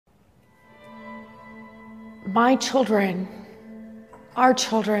My children, our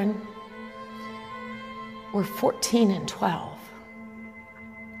children, were 14 and 12.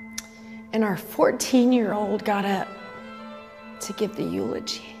 And our 14-year-old got up to give the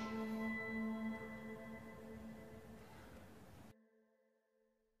eulogy.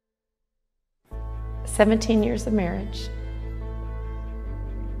 "17 years of marriage,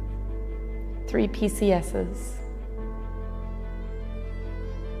 3 PCSs,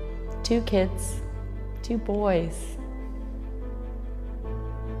 2 kids, 2 boys,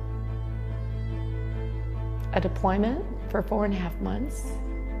 a deployment for 4.5 months,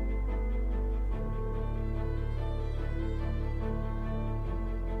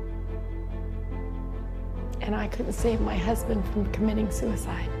 and I couldn't save my husband from committing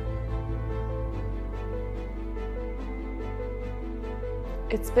suicide.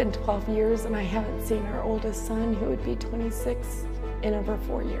 It's been 12 years and I haven't seen our oldest son, who would be 26, in over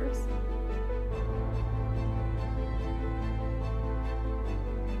 4 years.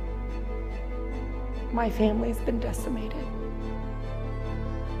 My family's been decimated.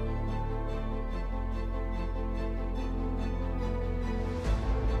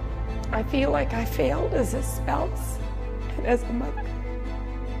 I feel like I failed as a spouse and as a mother.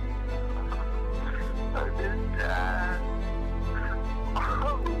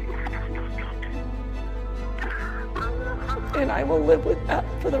 And I will live with that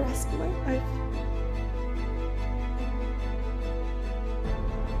for the rest of my life.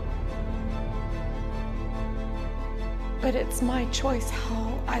 But it's my choice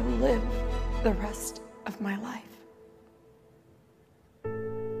how I live the rest of my life.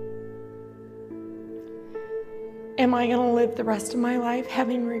 Am I going to live the rest of my life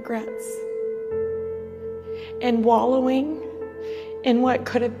having regrets and wallowing in what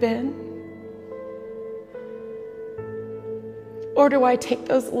could have been? Or do I take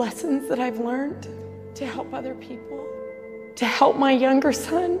those lessons that I've learned to help other people, to help my younger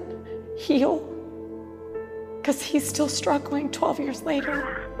son heal? Because he's still struggling 12 years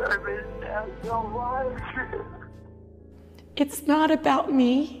later. It's not about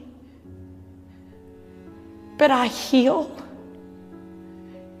me, but I heal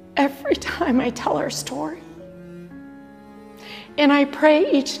every time I tell our story. And I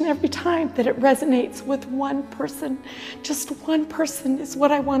pray each and every time that it resonates with one person. Just one person is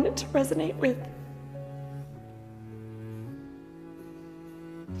what I want it to resonate with.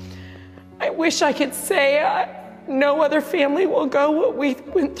 I wish I could say no other family will go what we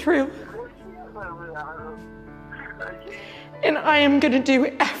went through. And I am going to do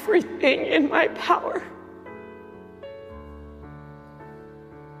everything in my power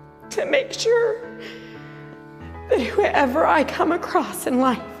to make sure that whoever I come across in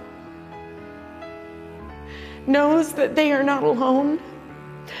life knows that they are not alone,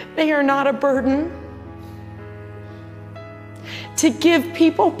 they are not a burden. To give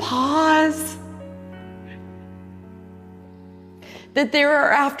people pause, that there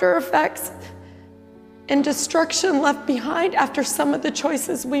are after effects and destruction left behind after some of the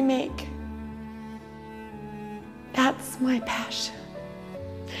choices we make. That's my passion.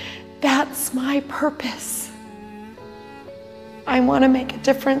 That's my purpose. I want to make a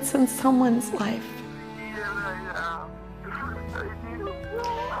difference in someone's life.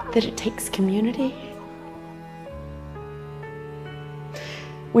 That it takes community.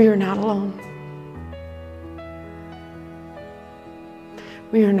 We are not alone.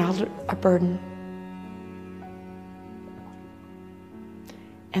 We are not a burden.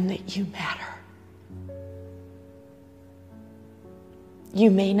 And that you matter.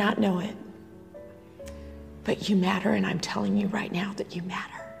 You may not know it, but you matter, and I'm telling you right now that you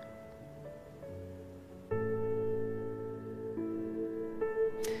matter.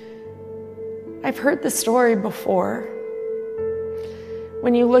 I've heard the story before.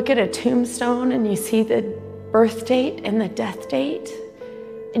 When you look at a tombstone and you see the birth date and the death date,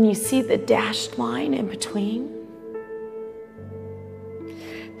 and you see the dashed line in between,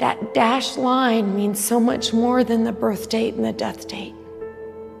 that dashed line means so much more than the birth date and the death date.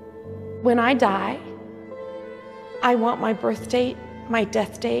 When I die, I want my birth date, my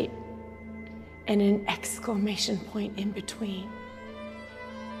death date, and an exclamation point in between.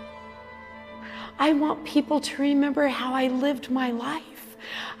 I want people to remember how I lived my life.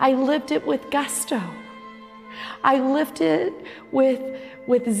 I lived it with gusto. I lived it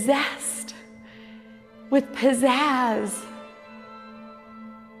with zest, with pizzazz,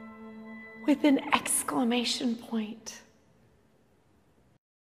 with an exclamation point.